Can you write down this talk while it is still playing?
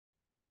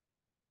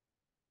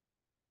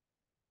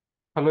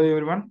Hello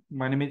everyone,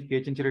 my name is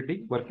K.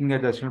 Reddy, working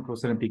as assistant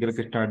professor in Tigara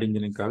Krishna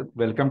Engineering College.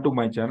 Welcome to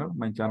my channel.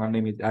 My channel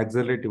name is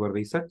Accelerate Your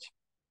Research.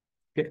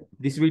 Okay,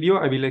 this video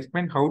I will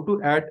explain how to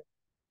add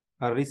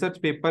a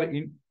research paper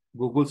in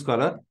Google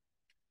Scholar.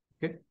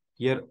 Okay,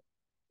 here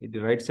in the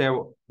right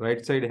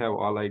side have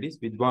all IDs: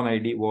 Vidwan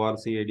ID,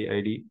 ORC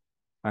ID,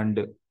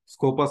 and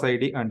Scopus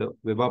ID, and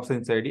Web of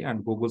Science ID,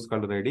 and Google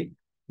Scholar ID.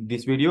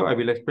 This video I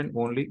will explain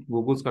only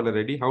Google Scholar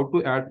ID, how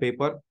to add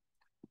paper,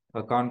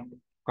 a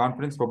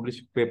conference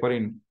published paper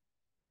in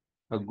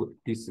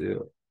this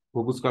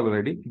Google Scholar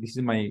ID. This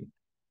is my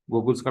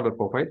Google Scholar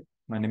profile.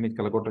 My name is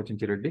Kalakota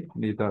Chinchireddy.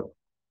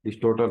 This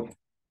total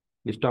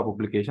list of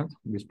publications.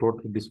 This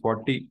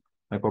 40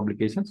 my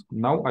publications.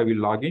 Now I will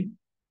log in.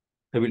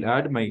 I will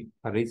add my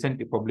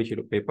recent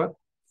published paper.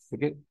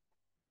 Okay.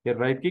 Here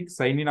right click,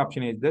 sign in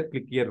option is there.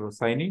 Click here,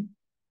 sign in.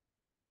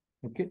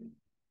 Okay.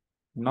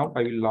 Now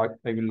I will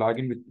log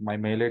in with my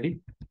mail ID.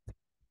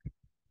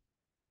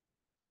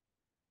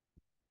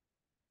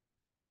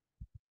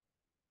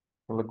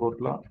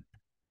 Kalakotla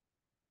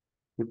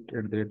at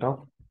the rate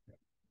of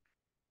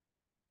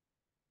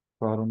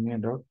Karunya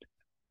dot.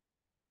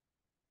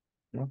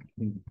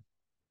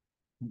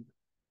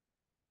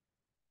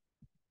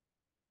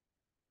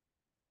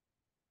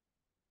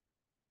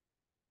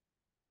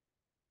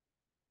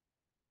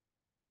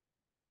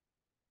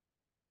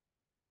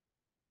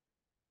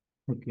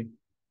 Okay.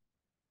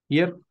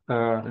 Here,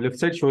 left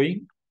side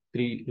showing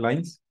 3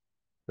 lines.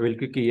 I will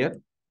click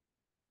here.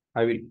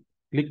 I will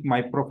click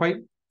my profile.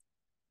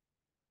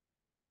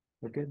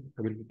 Okay,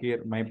 I will click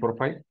here my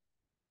profile.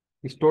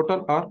 This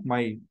total are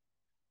my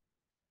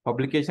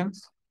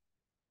publications.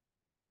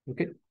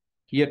 Okay,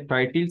 here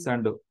titles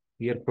and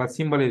here plus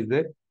symbol is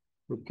there.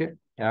 Okay,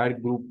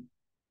 add group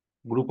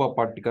of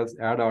articles,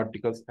 add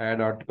articles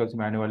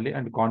manually,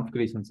 and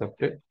configuration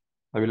software.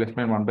 I will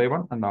explain one by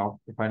one, and now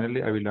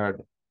finally I will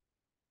add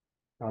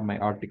my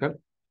article.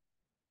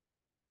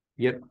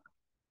 Here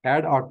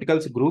add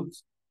articles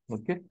groups.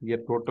 Okay,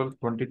 here total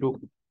 22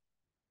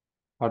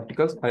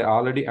 articles. I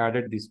already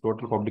added these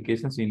total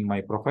publications in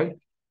my profile.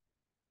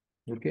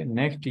 Okay,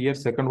 next here,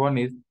 second one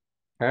is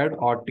add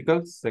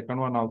articles. Second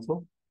one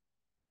also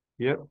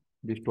here,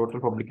 this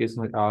total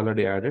publication I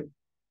already added.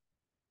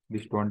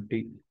 This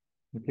 20.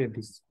 Okay,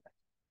 this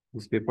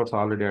papers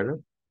already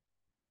added.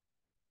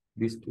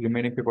 These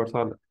remaining papers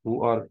are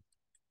who are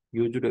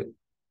used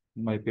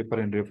my paper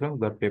in reference,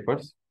 that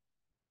papers.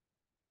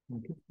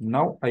 Okay,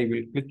 now I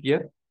will click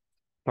here.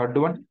 Third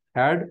one,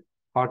 add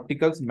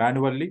articles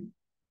manually.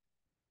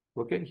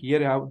 Okay,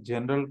 here I have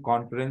general,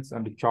 conference,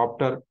 and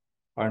chapter,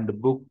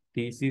 and book,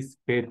 thesis,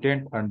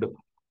 patent, and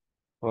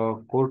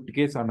court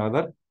case, and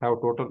other. Have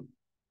total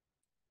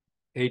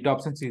 8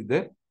 options is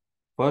there.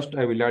 First,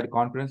 I will add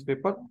conference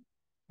paper.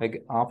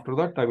 Like after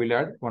that, I will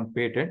add one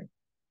patent.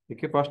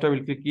 Okay, first I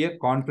will click here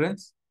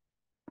conference.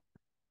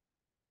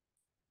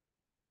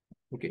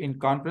 Okay, in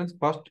conference,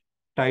 first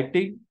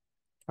title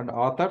and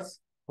authors.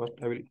 First,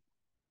 I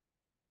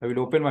will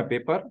open my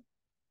paper.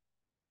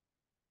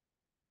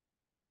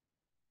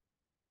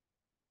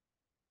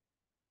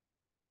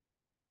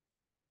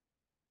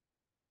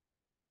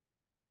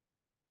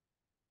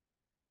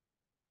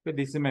 Okay,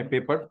 this is my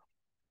paper.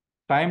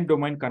 Time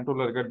domain control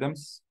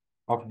algorithms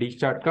of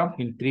Dish.com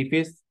in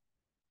 3-phase,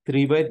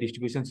 3-way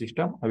distribution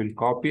system. I will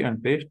copy and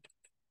paste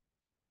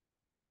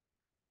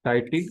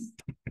title.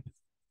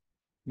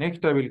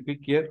 Next, I will click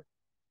here.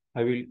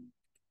 I will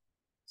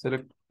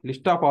select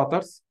list of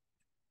authors.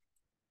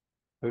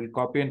 I will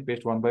copy and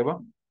paste one by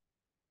one.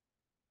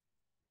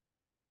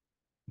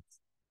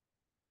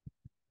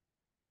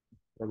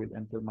 I will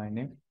enter my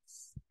name.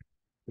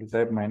 I will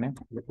type my name,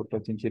 Kalakota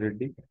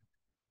Chinchireddy.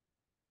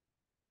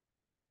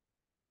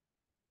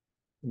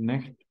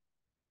 Next,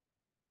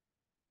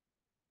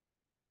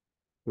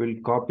 we'll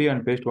copy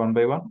and paste one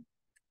by one.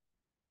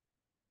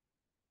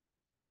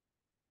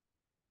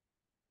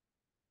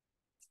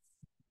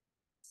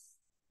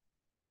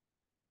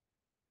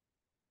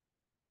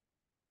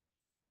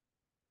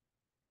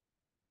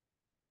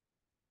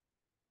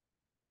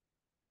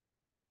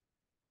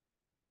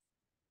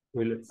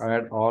 We'll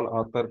add all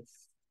author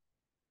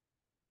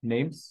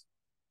names.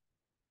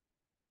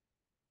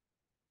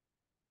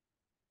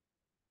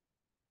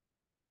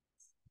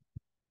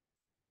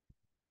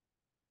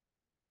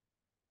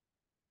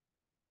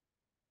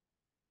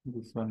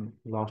 This one,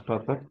 last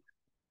author.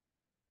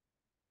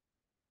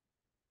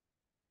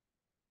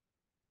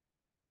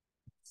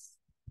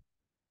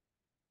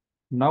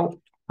 Now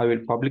I will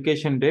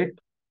publication date.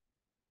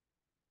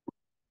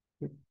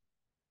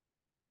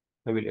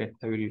 I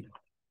will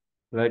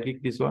right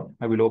click this one.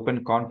 I will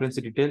open conference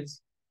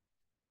details.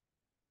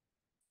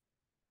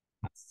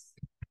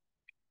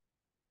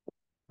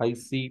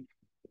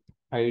 IDCIOT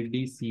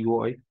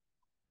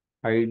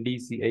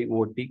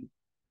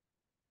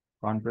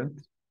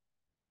conference.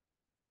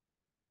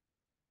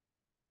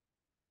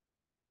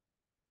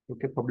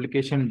 Okay,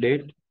 publication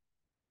date.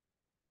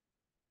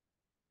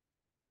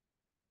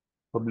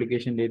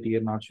 Publication date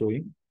here not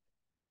showing.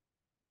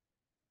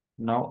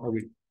 Now I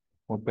will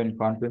open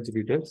conference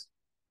details.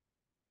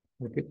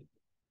 Okay,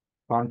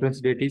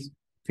 Conference date is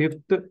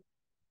 5th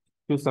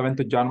to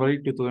 7th January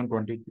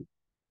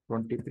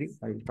 2023.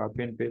 I will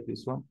copy and paste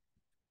this one.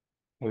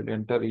 I will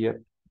enter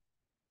here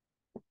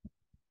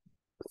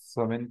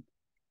 7th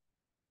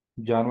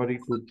January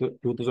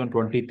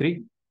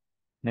 2023.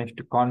 Next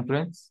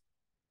conference.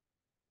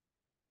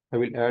 I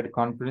will add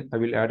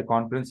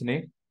conference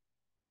name.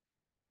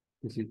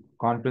 This is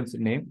conference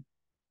name.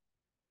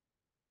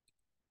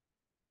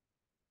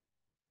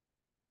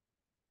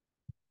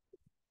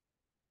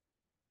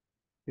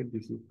 Okay,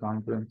 this is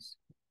conference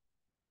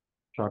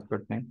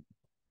shortcut name.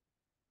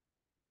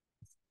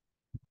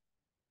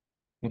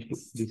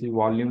 Next, this is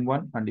volume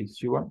 1 and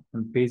issue 1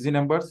 and page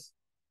numbers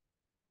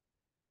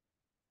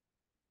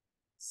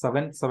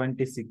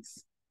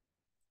 776.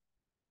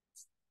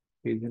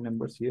 Page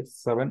numbers here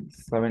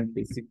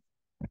 776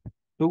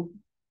 to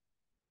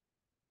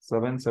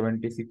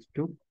 776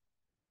 to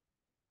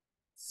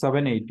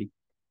 780.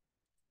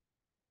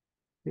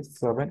 Yes,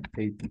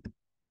 780.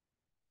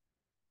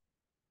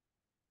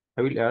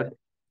 I will add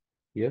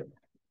here.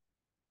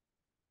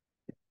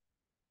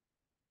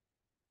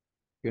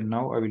 Okay,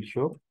 now I will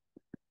show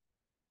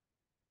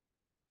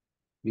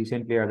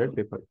recently added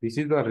paper. This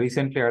is the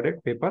recently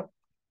added paper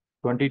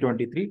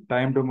 2023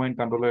 time domain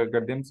controller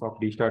algorithms of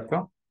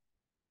DStatCom.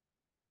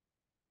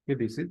 Okay,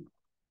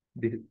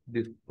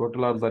 this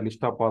total are the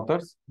list of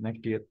authors.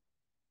 Next year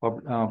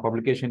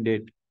publication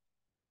date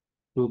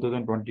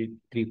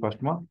 2023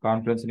 first month,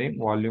 conference name,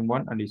 volume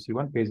 1 and issue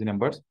 1, page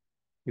numbers.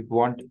 If you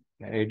want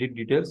edit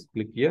details,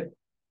 click here.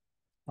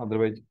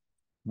 Otherwise,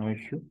 no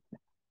issue.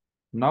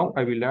 Now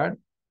I will add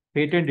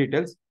patent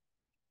details.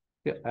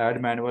 Okay,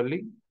 add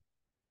manually.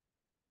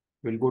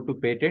 We'll go to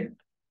patent.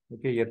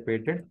 Okay, here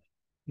patent.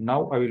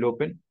 Now I will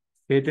open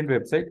patent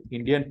website,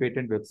 Indian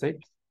patent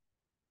website,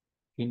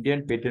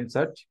 Indian patent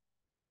search.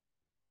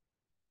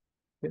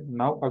 Okay,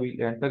 now I will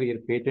enter here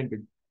patent.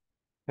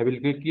 I will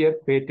click here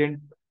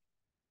patent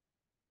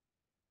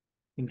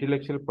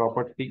intellectual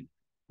property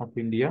of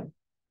India.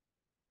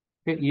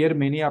 Okay, here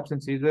many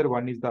options is there.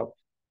 One is the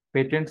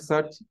patent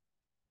search.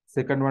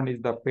 Second one is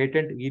the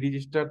patent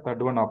e-register.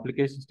 Third one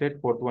application state.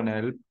 Fourth one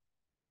help.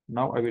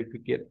 Now I will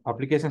click here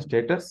application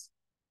status.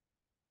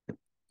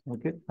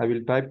 Okay, I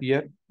will type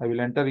here. I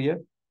will enter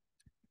here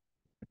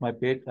my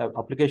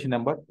application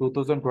number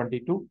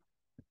 2022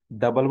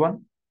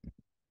 11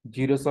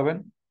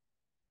 07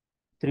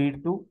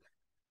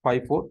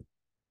 3254.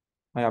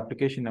 My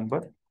application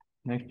number.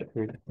 Next,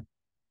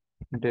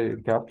 enter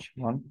captcha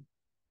 1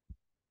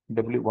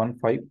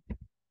 W15.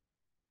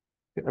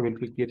 I will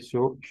click here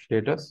show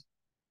status.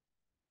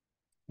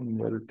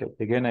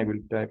 Again, I will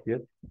type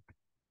here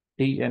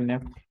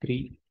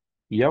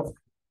TNF3F.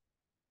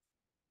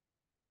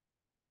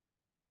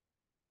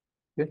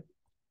 Okay.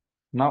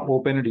 Now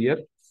open it here.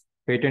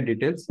 Patent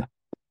details.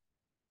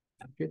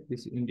 Okay,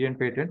 this Indian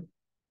patent.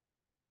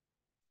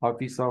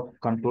 Office of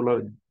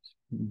Controller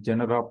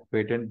General of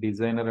Patent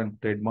Designer and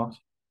Trademarks.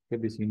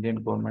 Okay, this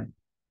Indian government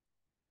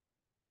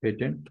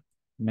patent.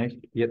 Next,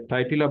 here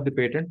title of the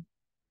patent.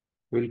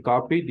 We will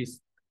copy this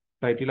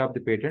title of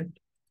the patent.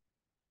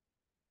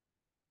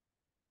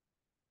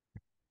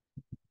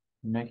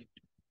 Next,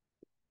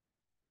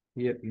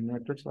 here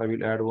inverters, I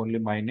will add only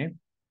my name.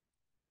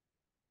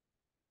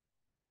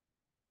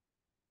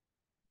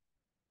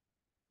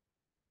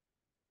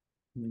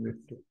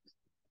 Next,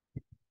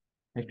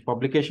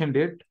 publication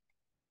date.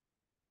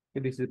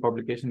 Okay, this is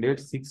publication date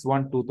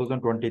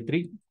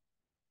 6/1/2023.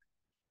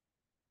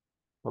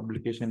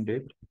 Publication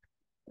date.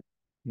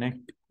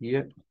 Next,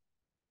 here,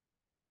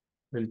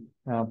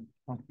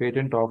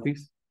 patent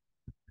office.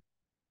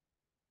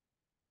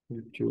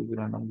 We'll choose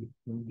randomly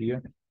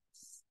here.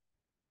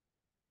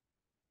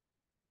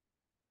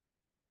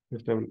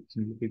 Just I will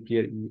click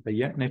here.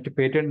 Next,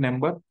 patent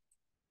number.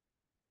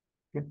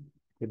 Okay,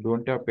 I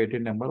don't have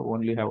patent number,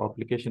 only have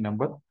application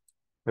number.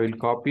 I will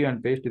copy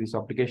and paste this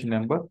application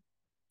number.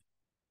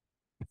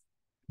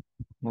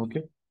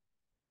 Okay.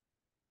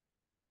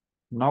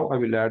 Now I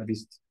will add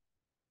this.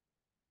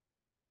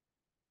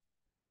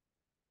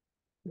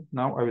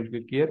 Now I will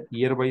click here,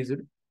 year wise.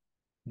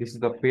 This is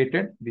the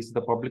patent, this is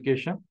the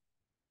publication.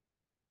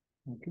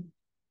 Okay.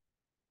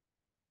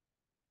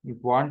 If you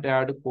want to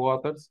add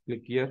co-authors,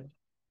 click here.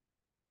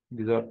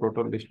 These are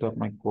total list of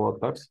my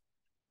co-authors.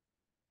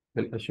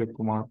 Ashok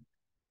Kumar.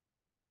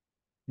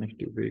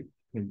 Next week,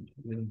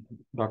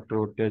 Dr.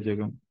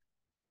 Ottya.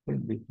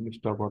 This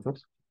list of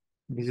authors.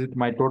 This is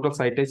my total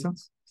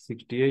citations,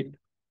 68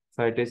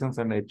 citations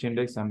and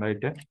H-index and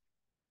item.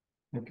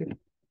 Okay.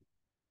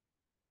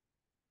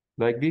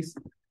 Like this,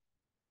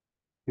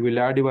 you will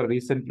add your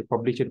recent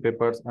published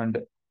papers and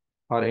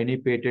or any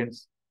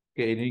patents,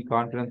 okay, any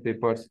conference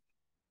papers,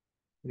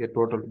 okay,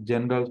 total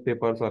general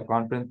papers or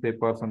conference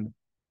papers and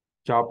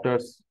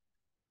chapters,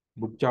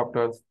 book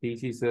chapters,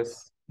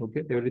 theses,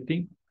 okay,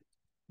 everything.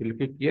 You will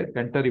click here,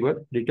 enter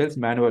your details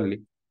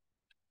manually.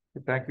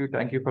 Thank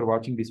you for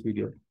watching this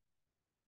video.